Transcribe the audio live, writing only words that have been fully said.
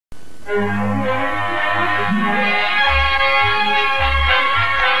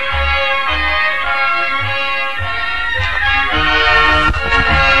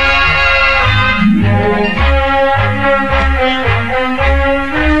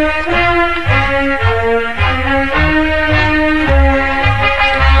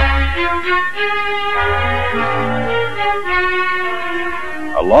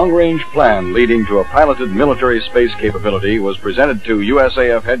long-range plan leading to a piloted military space capability was presented to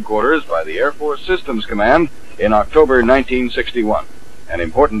USAF headquarters by the Air Force Systems Command in October 1961. An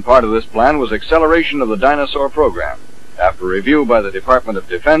important part of this plan was acceleration of the Dyna-Soar program. After review by the Department of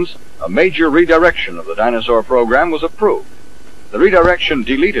Defense, a major redirection of the Dyna-Soar program was approved. The redirection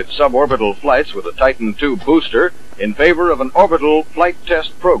deleted suborbital flights with a Titan II booster in favor of an orbital flight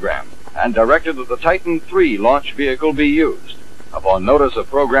test program and directed that the Titan III launch vehicle be used. Upon notice of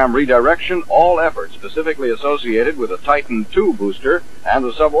program redirection, all efforts specifically associated with a Titan II booster and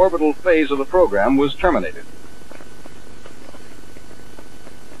the suborbital phase of the program was terminated.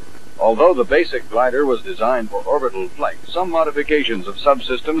 Although the basic glider was designed for orbital flight, some modifications of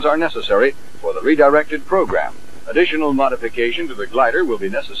subsystems are necessary for the redirected program. Additional modification to the glider will be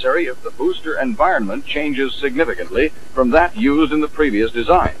necessary if the booster environment changes significantly from that used in the previous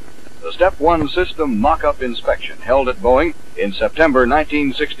design. The Step 1 system mock-up inspection held at Boeing in September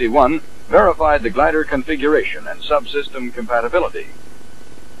 1961 verified the glider configuration and subsystem compatibility.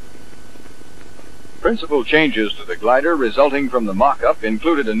 Principal changes to the glider resulting from the mock-up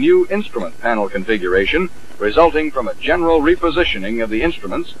included a new instrument panel configuration resulting from a general repositioning of the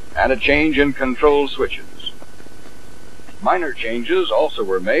instruments and a change in control switches. Minor changes also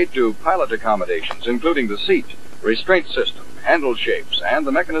were made to pilot accommodations, including the seat, restraint system, handle shapes, and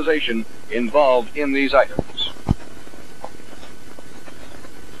the mechanization involved in these items.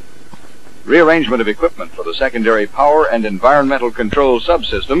 Rearrangement of equipment for the secondary power and environmental control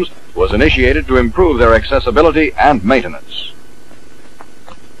subsystems was initiated to improve their accessibility and maintenance.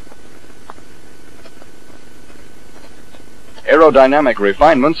 Aerodynamic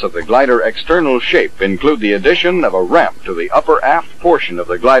refinements of the glider external shape include the addition of a ramp to the upper aft portion of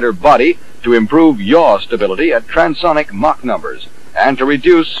the glider body to improve yaw stability at transonic Mach numbers and to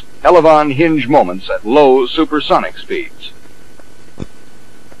reduce elevon hinge moments at low supersonic speeds.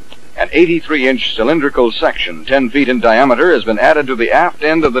 An 83-inch cylindrical section, 10 feet in diameter, has been added to the aft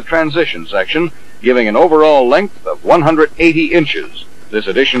end of the transition section, giving an overall length of 180 inches. This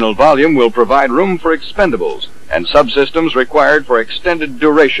additional volume will provide room for expendables and subsystems required for extended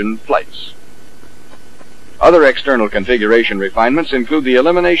duration flights. Other external configuration refinements include the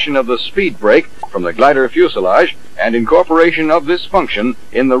elimination of the speed brake from the glider fuselage and incorporation of this function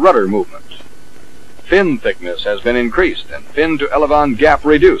in the rudder movement. Fin thickness has been increased and fin to elevon gap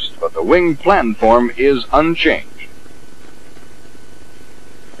reduced, but the wing planform is unchanged.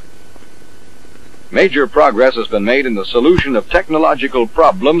 Major progress has been made in the solution of technological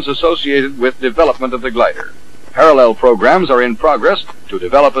problems associated with development of the glider. Parallel programs are in progress to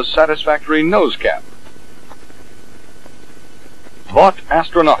develop a satisfactory nose cap. Vought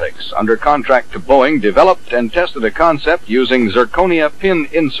Astronautics, under contract to Boeing, developed and tested a concept using zirconia pin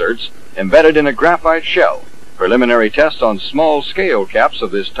inserts embedded in a graphite shell. Preliminary tests on small-scale caps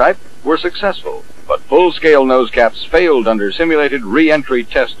of this type were successful, but full-scale nose caps failed under simulated re-entry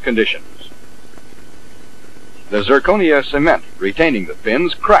test conditions. The zirconia cement retaining the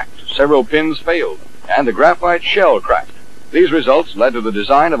pins cracked, several pins failed, and the graphite shell cracked. These results led to the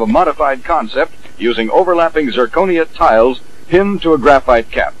design of a modified concept using overlapping zirconia tiles pinned to a graphite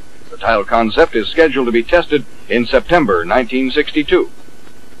cap. The tile concept is scheduled to be tested in September 1962.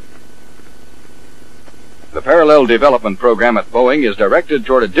 The parallel development program at Boeing is directed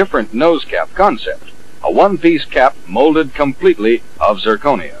toward a different nose cap concept, a one-piece cap molded completely of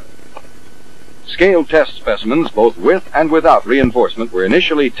zirconia. Scale test specimens, both with and without reinforcement, were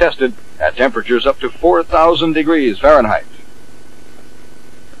initially tested at temperatures up to 4,000 degrees Fahrenheit.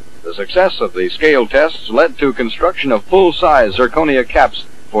 The success of the scale tests led to construction of full-size zirconia caps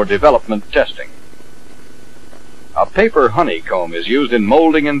for development testing. A paper honeycomb is used in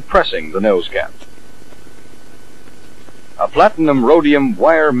molding and pressing the nose cap. A platinum-rhodium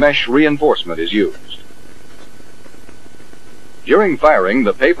wire mesh reinforcement is used. During firing,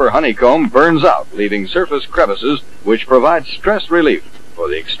 the paper honeycomb burns out, leaving surface crevices which provide stress relief for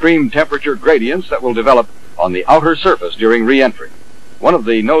the extreme temperature gradients that will develop on the outer surface during re-entry. One of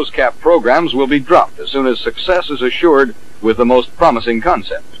the nose cap programs will be dropped as soon as success is assured with the most promising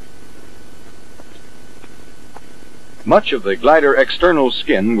concept. Much of the glider external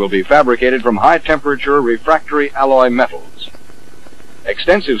skin will be fabricated from high-temperature refractory alloy metals.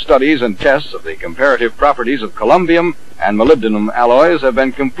 Extensive studies and tests of the comparative properties of columbium and molybdenum alloys have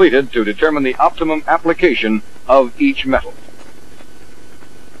been completed to determine the optimum application of each metal.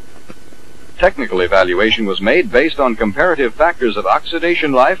 Technical evaluation was made based on comparative factors of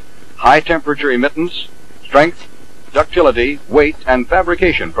oxidation life, high temperature emittance, strength, ductility, weight, and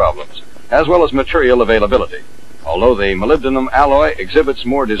fabrication problems, as well as material availability. Although the molybdenum alloy exhibits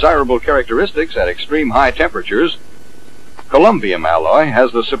more desirable characteristics at extreme high temperatures, Columbium alloy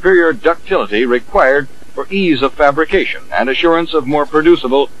has the superior ductility required for ease of fabrication and assurance of more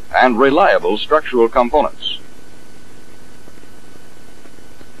producible and reliable structural components.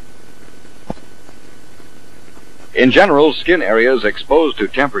 In general, skin areas exposed to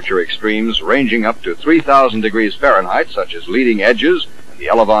temperature extremes ranging up to 3,000 degrees Fahrenheit, such as leading edges and the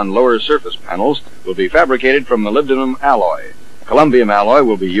elevon lower surface panels, will be fabricated from molybdenum alloy. Columbium alloy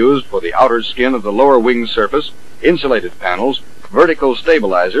will be used for the outer skin of the lower wing surface, insulated panels, vertical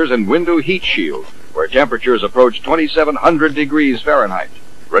stabilizers, and window heat shield, where temperatures approach 2,700 degrees Fahrenheit.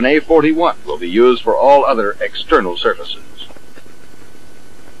 Rene 41 will be used for all other external surfaces.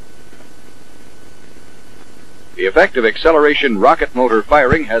 The effect of acceleration rocket motor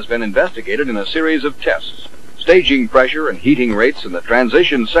firing has been investigated in a series of tests. Staging pressure and heating rates in the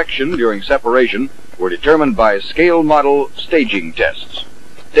transition section during separation were determined by scale model staging tests.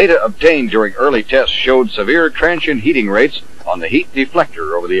 Data obtained during early tests showed severe transient heating rates on the heat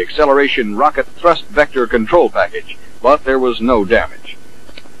deflector over the acceleration rocket thrust vector control package, but there was no damage.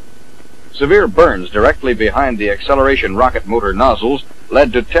 Severe burns directly behind the acceleration rocket motor nozzles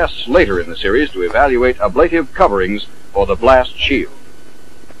led to tests later in the series to evaluate ablative coverings for the blast shield.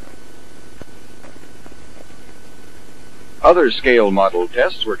 Other scale model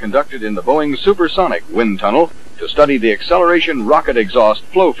tests were conducted in the Boeing supersonic wind tunnel to study the acceleration rocket exhaust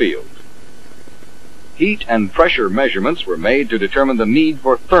flow field. Heat and pressure measurements were made to determine the need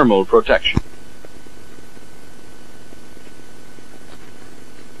for thermal protection.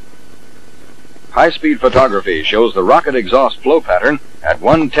 High-speed photography shows the rocket exhaust flow pattern at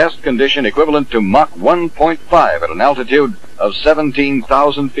one test condition equivalent to Mach 1.5 at an altitude of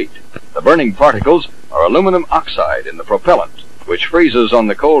 17,000 feet. The burning particles are aluminum oxide in the propellant, which freezes on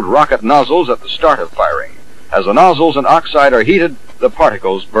the cold rocket nozzles at the start of firing. As the nozzles and oxide are heated, the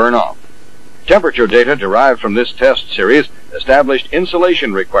particles burn off. Temperature data derived from this test series established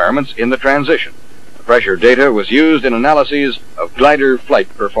insulation requirements in the transition. The pressure data was used in analyses of glider flight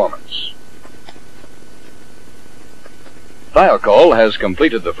performance. Thiokol has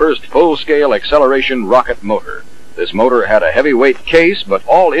completed the first full-scale acceleration rocket motor. This motor had a heavyweight case, but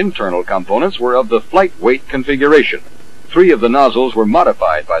all internal components were of the flight weight configuration. 3 of the nozzles were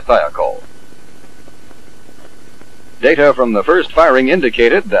modified by Thiokol. Data from the first firing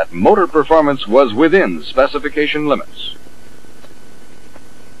indicated that motor performance was within specification limits.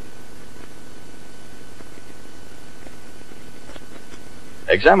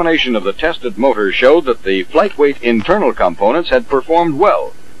 Examination of the tested motor showed that the flight weight internal components had performed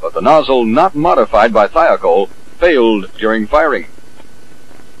well, but the nozzle not modified by Thiokol failed during firing.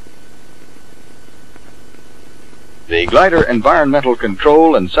 The glider environmental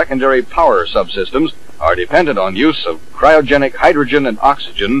control and secondary power subsystems are dependent on use of cryogenic hydrogen and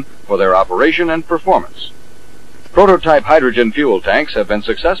oxygen for their operation and performance. Prototype hydrogen fuel tanks have been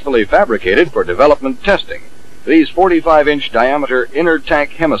successfully fabricated for development testing. These 45-inch diameter inner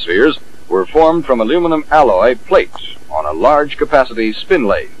tank hemispheres were formed from aluminum alloy plates on a large capacity spin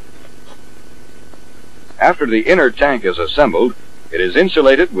lathe. After the inner tank is assembled, it is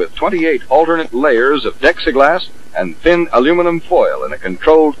insulated with 28 alternate layers of Dexiglass and thin aluminum foil in a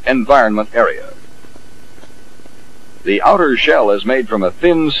controlled environment area. The outer shell is made from a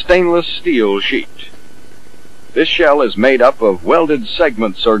thin stainless steel sheet. This shell is made up of welded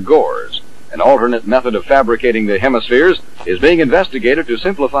segments or gores. An alternate method of fabricating the hemispheres is being investigated to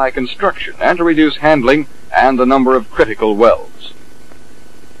simplify construction and to reduce handling and the number of critical welds.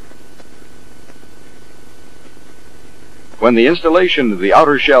 When the installation of the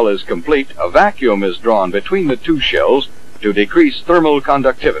outer shell is complete, a vacuum is drawn between the 2 shells to decrease thermal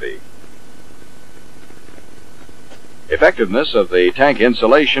conductivity. Effectiveness of the tank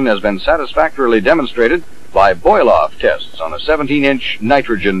insulation has been satisfactorily demonstrated by boil-off tests on a 17-inch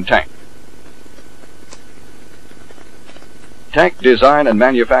nitrogen tank. Tank design and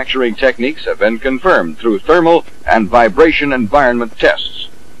manufacturing techniques have been confirmed through thermal and vibration environment tests,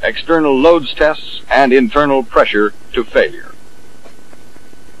 external loads tests, and internal pressure to failure.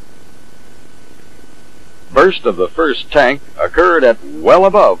 Burst of the first tank occurred at well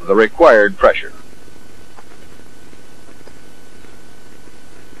above the required pressure.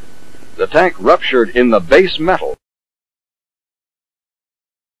 The tank ruptured in the base metal